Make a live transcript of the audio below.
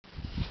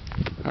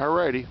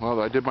Alrighty,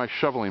 well, I did my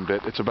shoveling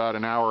bit. It's about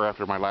an hour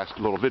after my last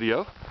little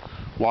video.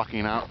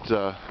 Walking out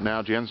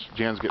now. Jan's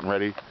getting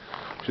ready.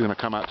 She's going to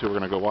come out too. We're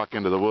going to go walk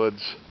into the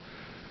woods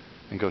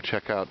and go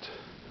check out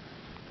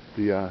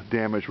the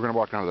damage. We're going to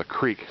walk down to the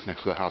creek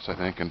next to the house, I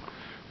think. And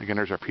again,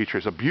 there's our peach tree.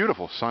 It's a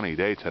beautiful sunny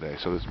day today,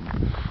 so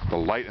the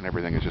light and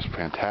everything is just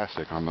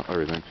fantastic on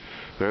everything.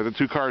 There are the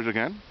two cars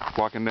again,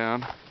 walking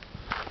down.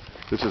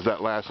 This is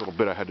that last little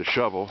bit I had to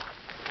shovel.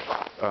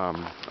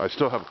 I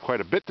still have quite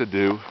a bit to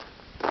do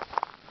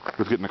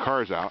with getting the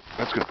cars out.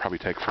 That's going to probably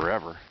take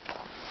forever.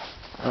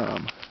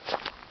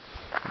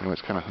 Anyway,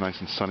 it's kind of nice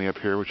and sunny up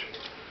here, which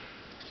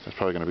that's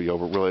probably going to be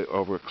really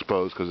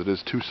overexposed because it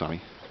is too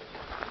sunny.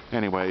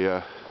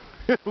 Anyway,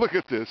 look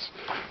at this.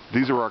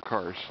 These are our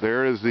cars.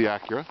 There is the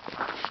Acura.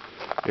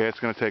 Yeah, it's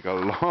going to take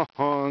a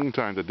long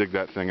time to dig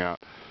that thing out.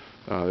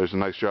 There's a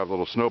nice job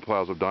little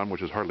snowplows have done,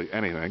 which is hardly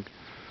anything.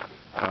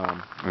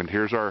 And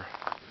here's our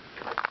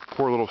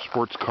poor little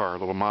sports car,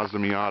 little Mazda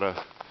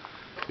Miata,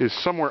 is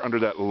somewhere under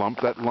that lump.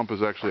 That lump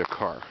is actually a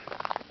car.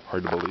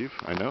 Hard to believe,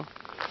 I know.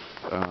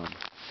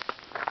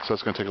 So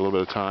that's going to take a little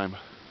bit of time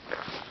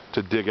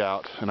to dig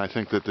out, and I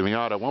think that the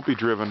Miata won't be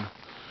driven,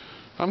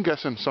 I'm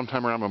guessing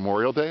sometime around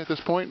Memorial Day at this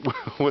point,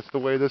 with the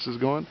way this is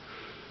going.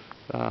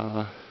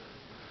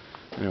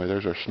 Anyway,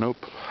 there's our snow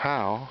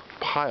pile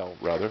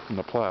from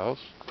the plows.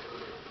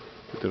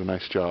 They did a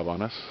nice job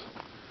on us.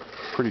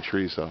 Pretty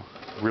trees though,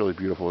 really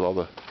beautiful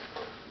with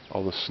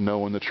all the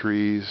snow in the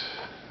trees.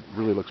 It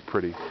really looks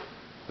pretty.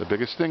 The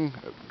biggest thing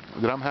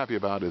that I'm happy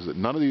about is that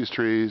none of these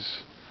trees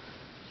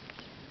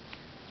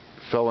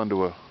fell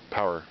into a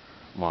power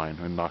line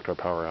and knocked our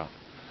power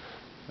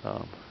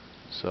out.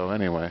 So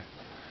anyway,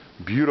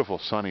 beautiful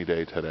sunny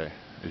day today,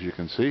 as you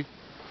can see,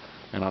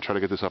 and I'll try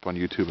to get this up on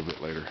YouTube a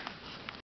bit later.